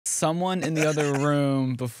Someone in the other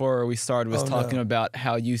room before we started was talking about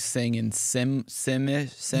how you sing in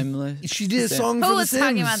Simlish. She did a song for Who The was Sims.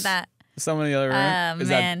 talking about that? Someone in the other room.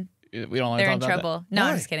 Man. We don't want to They're talk in about trouble. No, Why?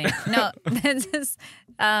 I'm just kidding. No, this is,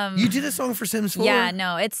 You did a song for Sims 4? yeah,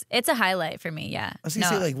 no, it's a highlight for me. Yeah. I was gonna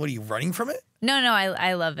say, like, what are you running from it? No,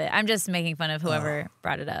 I love it. I'm just making fun of whoever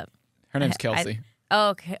brought it up. Her name's Kelsey.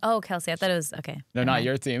 Okay. Oh, Kelsey. I thought it was okay. No, not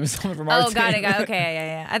your team. Someone from our team. Oh, got it. Okay,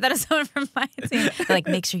 yeah. I thought it was someone from my team. They're like,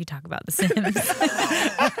 make sure you talk about The Sims.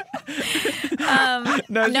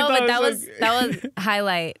 No, but that was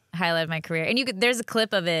highlight of my career. And there's a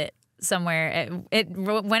clip of it somewhere. It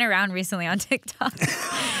went around recently on TikTok,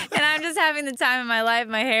 and I'm just having the time of my life.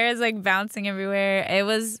 My hair is like bouncing everywhere. It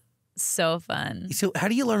was so fun. So how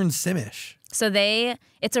do you learn Simish? So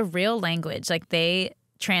it's a real language. Like they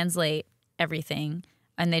translate everything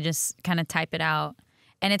and they just kind of type it out.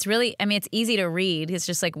 And it's really, I mean, it's easy to read. It's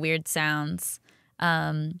just like weird sounds.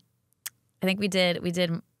 I think we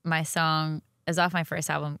did my song, it was off my first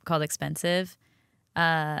album called Expensive.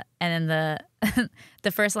 And then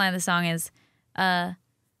the first line of the song is,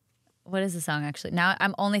 what is the song actually? Now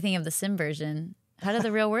I'm only thinking of the Sim version. How do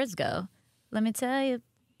the real words go? Let me tell you.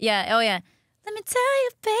 Yeah, oh yeah. Let me tell you,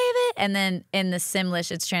 baby. And then in the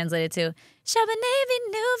Simlish, it's translated to Shabanavy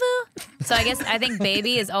Nubu. So I think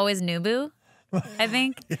baby is always Nubu, I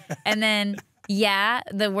think. And then yeah,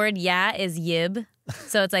 the word yeah is yib.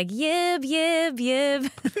 So it's like yib, yib,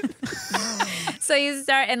 yib. So you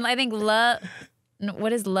start, and I think love,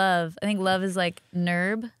 what is love? I think love is like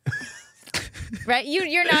nerb. Right?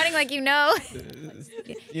 You're nodding like you know.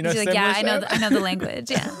 You know, like, yeah, I know the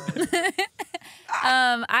language. Yeah.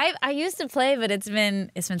 I used to play, but it's been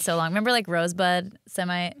so long. Remember like Rosebud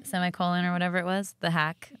semicolon or whatever it was, the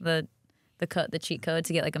hack, the cheat code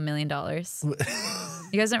to get like $1 million.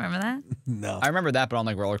 You guys don't remember that? No, I remember that, but on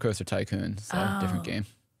like Roller Coaster Tycoon, so different game.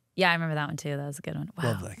 Yeah, I remember that one too. That was a good one.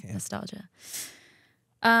 Wow, love that game. Nostalgia.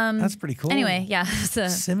 That's pretty cool. Anyway, yeah, it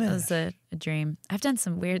was a dream. I've done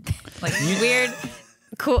some weird,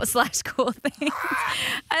 cool things.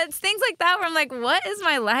 It's things like that where I'm like, what is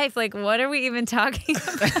my life? Like, what are we even talking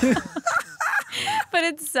about? But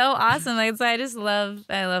it's so awesome. Like, so I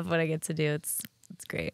love what I get to do. It's